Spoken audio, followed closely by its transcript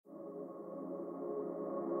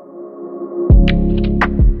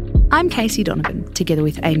I'm Casey Donovan, together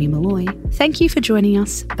with Amy Molloy. Thank you for joining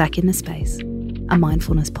us back in the space, a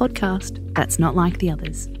mindfulness podcast that's not like the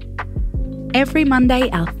others. Every Monday,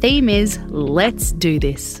 our theme is Let's Do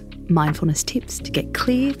This, mindfulness tips to get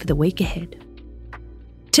clear for the week ahead.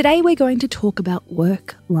 Today, we're going to talk about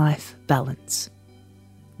work-life balance.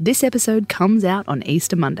 This episode comes out on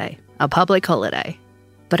Easter Monday, a public holiday.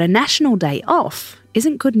 But a national day off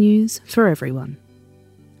isn't good news for everyone.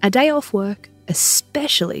 A day off work,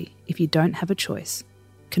 especially if you don't have a choice,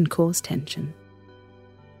 can cause tension.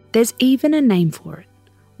 There's even a name for it: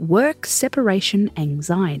 work separation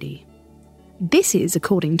anxiety. This is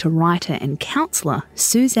according to writer and counsellor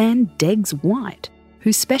Suzanne Deggs-White,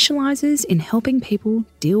 who specialises in helping people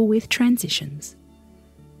deal with transitions.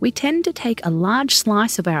 We tend to take a large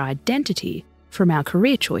slice of our identity from our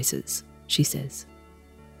career choices, she says.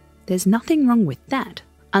 There's nothing wrong with that,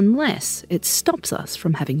 unless it stops us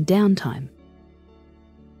from having downtime.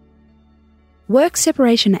 Work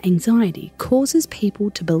separation anxiety causes people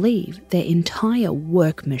to believe their entire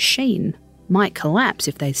work machine might collapse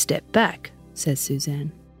if they step back, says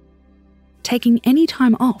Suzanne. Taking any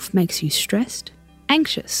time off makes you stressed,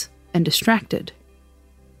 anxious, and distracted.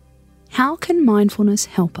 How can mindfulness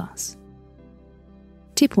help us?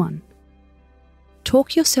 Tip 1.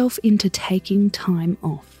 Talk yourself into taking time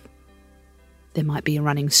off. There might be a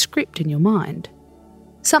running script in your mind.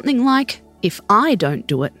 Something like, if I don't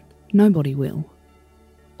do it, nobody will.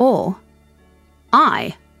 Or,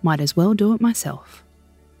 I might as well do it myself.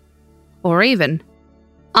 Or even,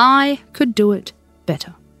 I could do it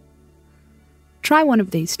better. Try one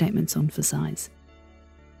of these statements on for size.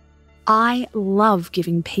 I love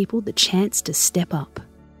giving people the chance to step up.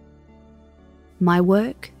 My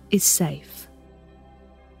work is safe.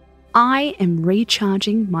 I am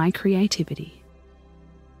recharging my creativity.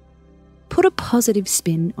 Put a positive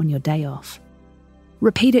spin on your day off.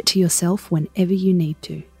 Repeat it to yourself whenever you need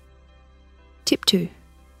to. Tip 2.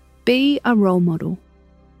 Be a role model.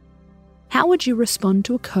 How would you respond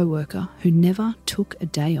to a coworker who never took a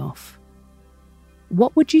day off?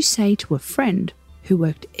 What would you say to a friend who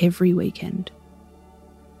worked every weekend?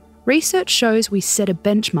 Research shows we set a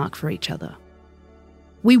benchmark for each other.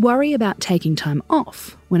 We worry about taking time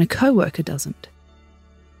off when a coworker doesn't.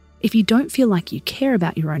 If you don't feel like you care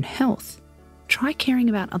about your own health, try caring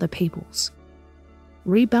about other people's.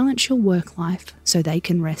 Rebalance your work life so they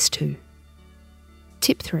can rest too.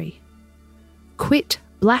 Tip 3. Quit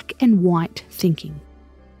black and white thinking.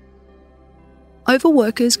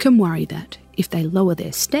 Overworkers can worry that if they lower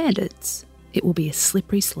their standards, it will be a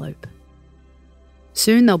slippery slope.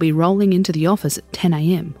 Soon they'll be rolling into the office at 10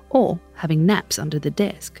 a.m. or having naps under the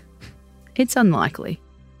desk. It's unlikely.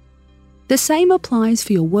 The same applies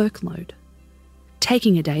for your workload.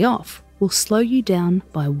 Taking a day off will slow you down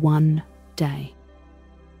by 1 day.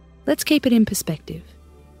 Let's keep it in perspective.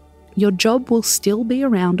 Your job will still be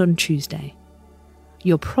around on Tuesday.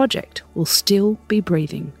 Your project will still be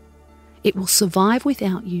breathing. It will survive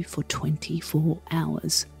without you for 24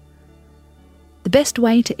 hours. The best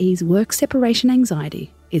way to ease work separation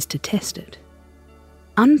anxiety is to test it.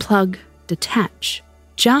 Unplug, detach,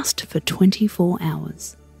 just for 24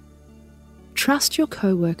 hours. Trust your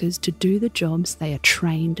co-workers to do the jobs they are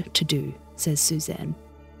trained to do, says Suzanne.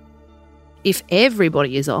 If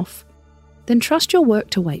everybody is off, then trust your work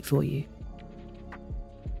to wait for you.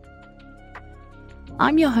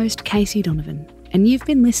 I'm your host, Casey Donovan, and you've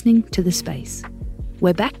been listening to The Space.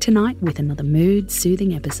 We're back tonight with another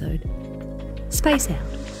mood-soothing episode. Space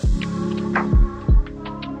out.